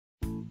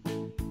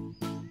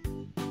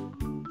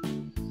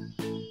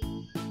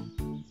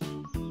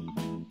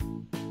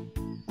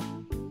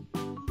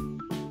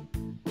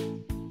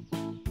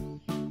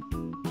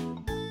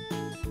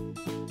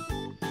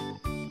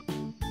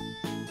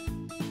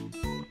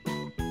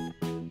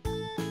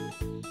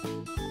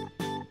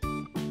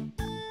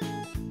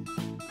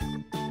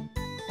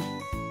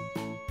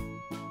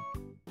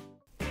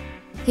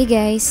Hey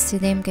guys,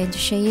 today I'm going to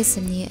show you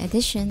some new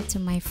addition to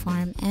my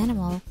farm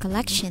animal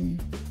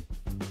collection.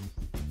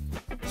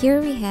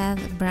 Here we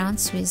have a brown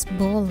Swiss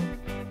bull.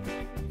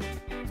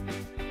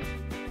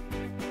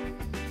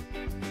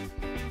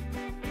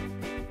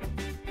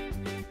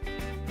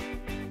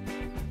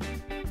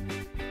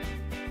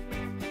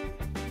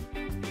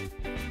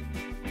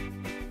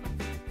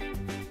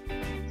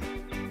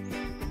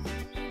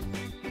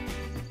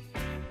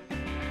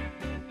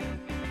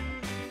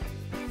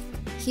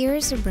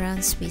 Here's a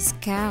brown Swiss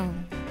cow.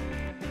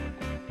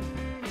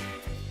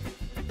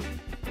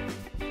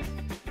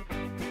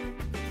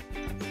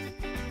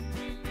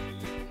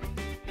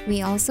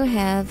 We also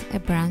have a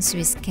brown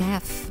Swiss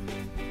calf.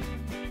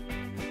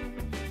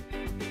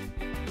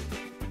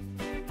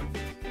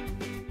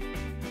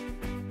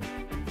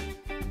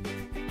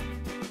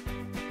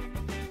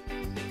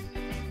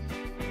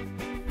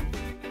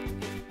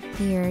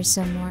 Here are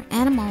some more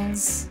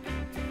animals.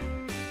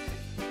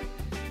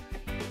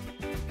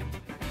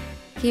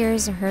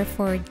 Here's a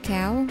Hereford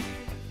cow.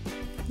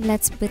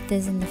 Let's put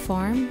this in the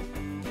farm.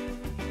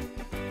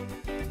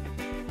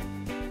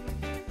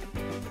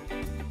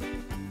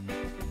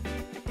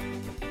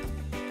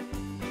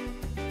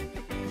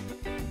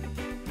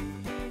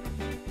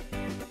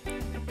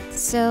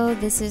 So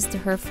this is the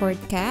Hereford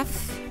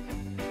calf.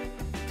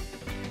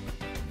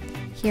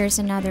 Here's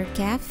another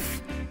calf.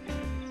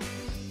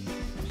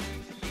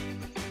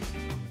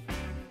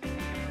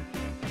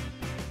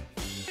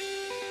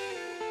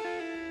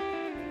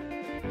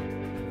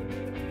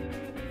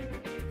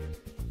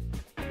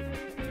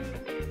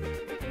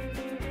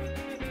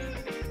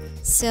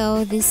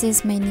 So this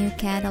is my new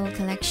cattle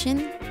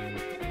collection.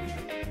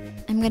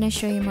 I'm gonna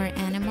show you more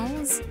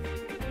animals.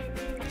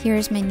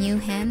 Here's my new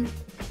hen.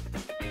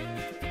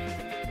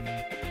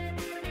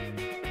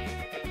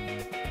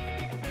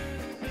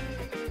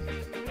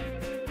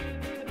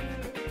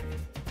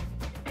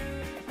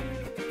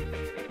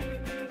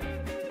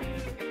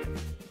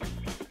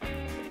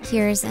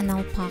 Here's an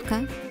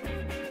alpaca.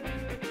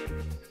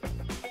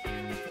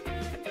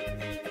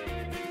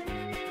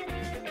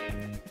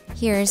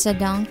 Here's a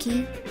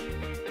donkey.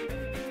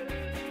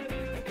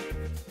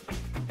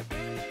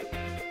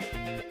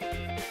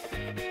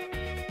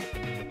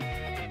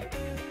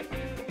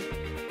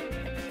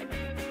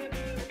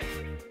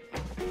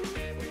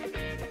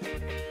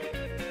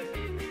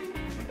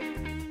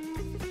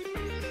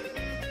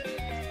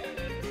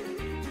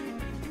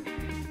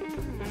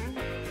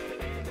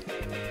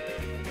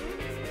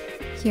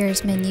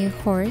 Here's my new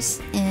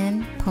horse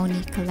and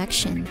pony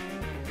collection.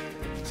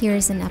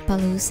 Here's an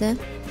Appaloosa.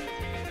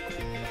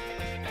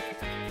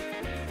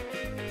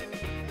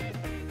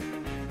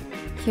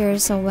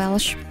 Here's a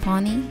Welsh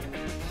pony.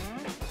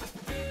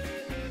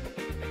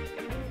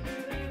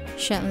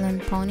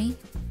 Shetland pony.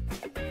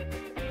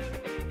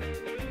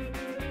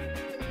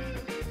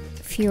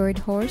 Fjord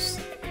horse.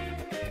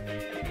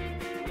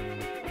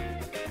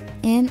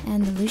 And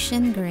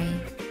Andalusian Grey.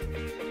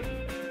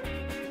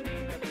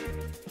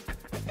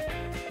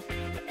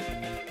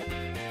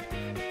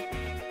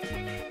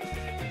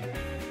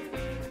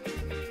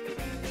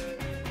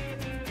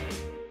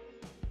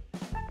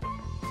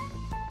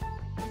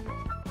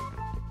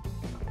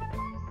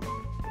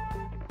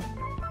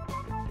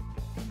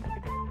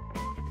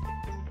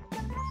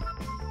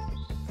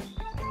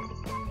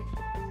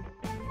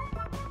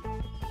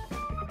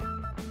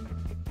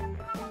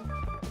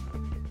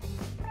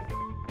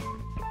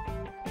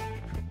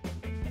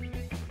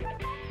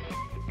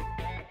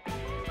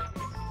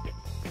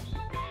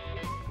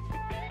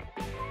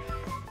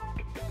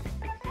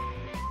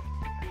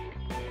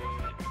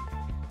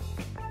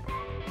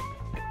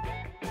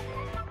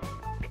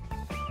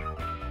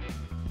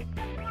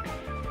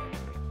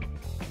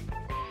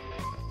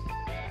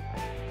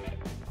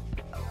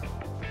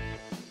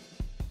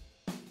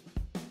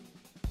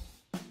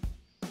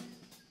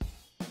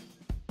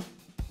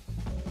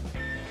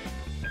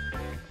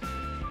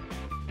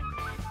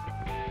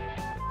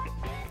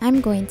 I'm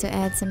going to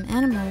add some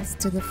animals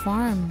to the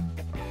farm.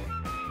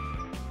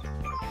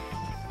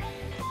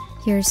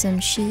 Here's some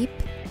sheep.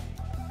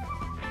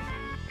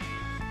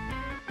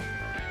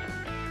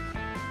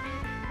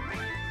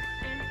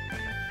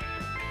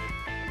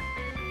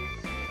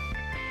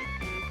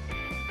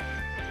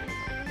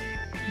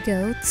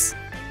 Goats.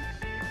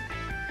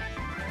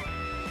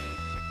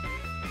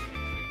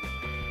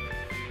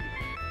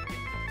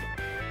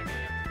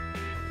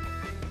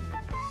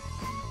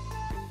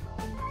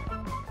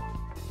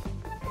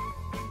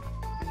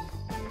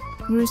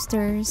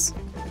 Roosters.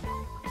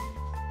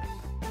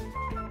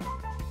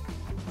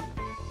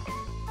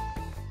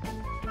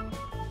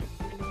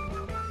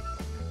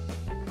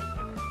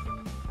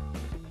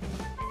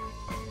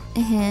 A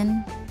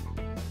hen.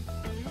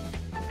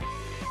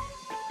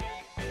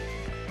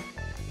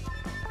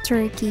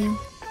 Turkey.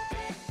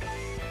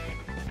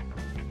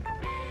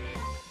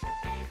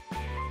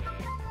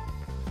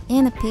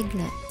 And a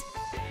piglet.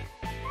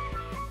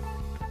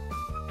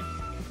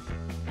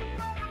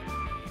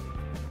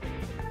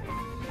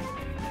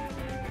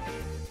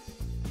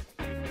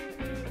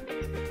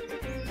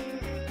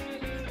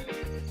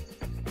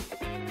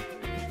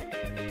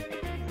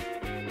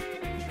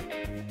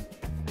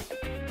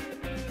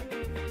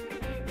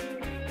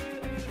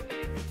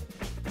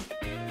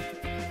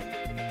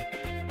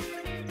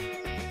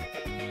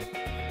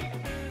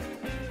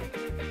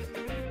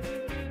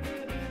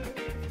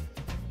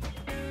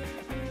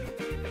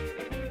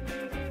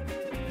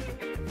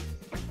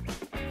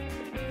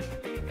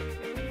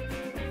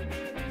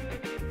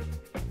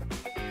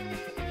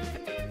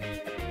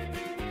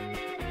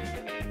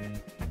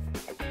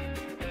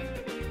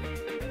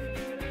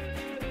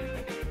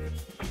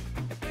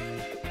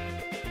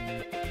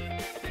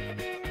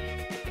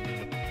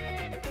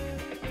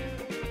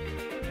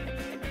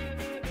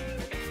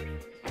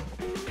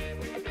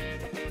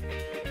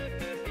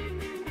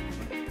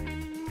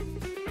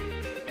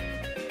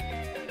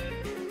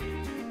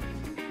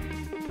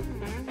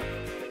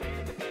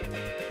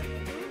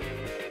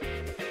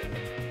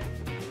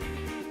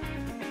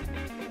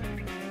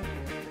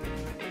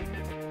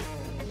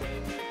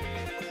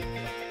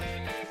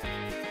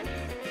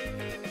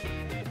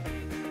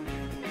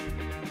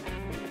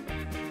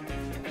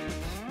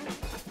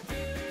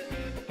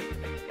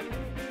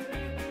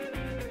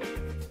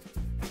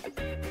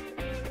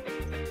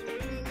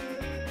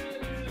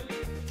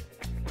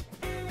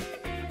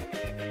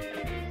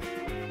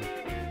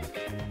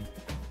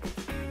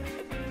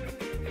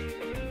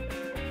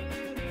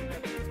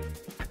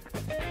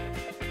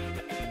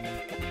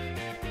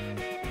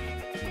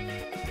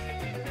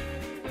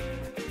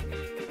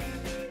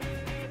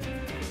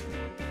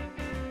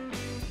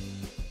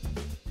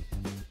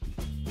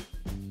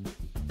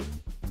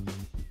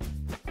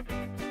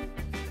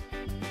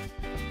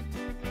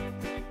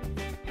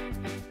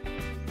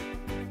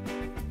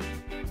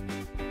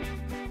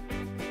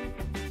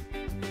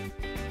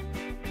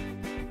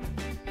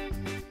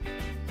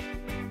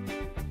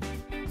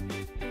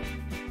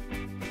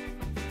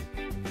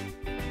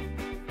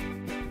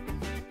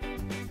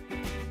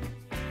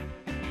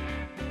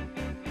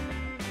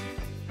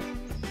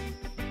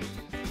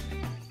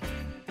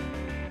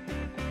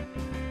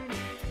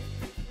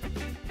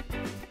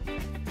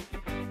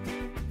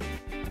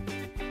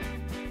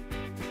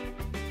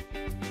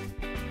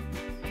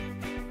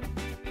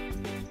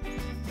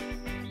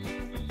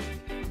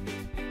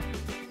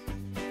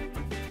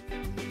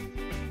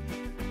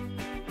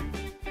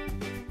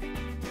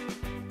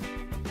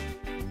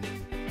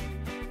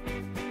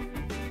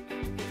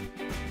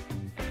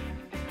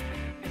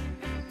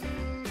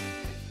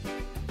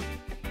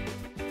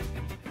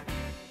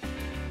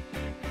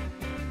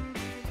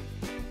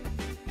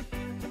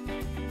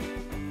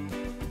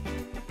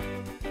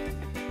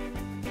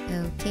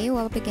 Okay,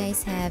 well, if you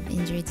guys have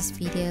enjoyed this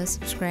video,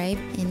 subscribe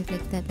and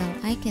click that bell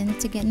icon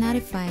to get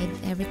notified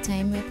every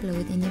time we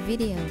upload a new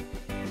video.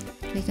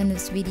 Click on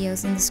those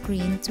videos on the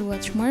screen to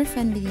watch more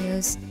fun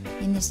videos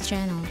in this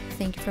channel.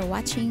 Thank you for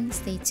watching.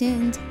 Stay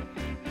tuned.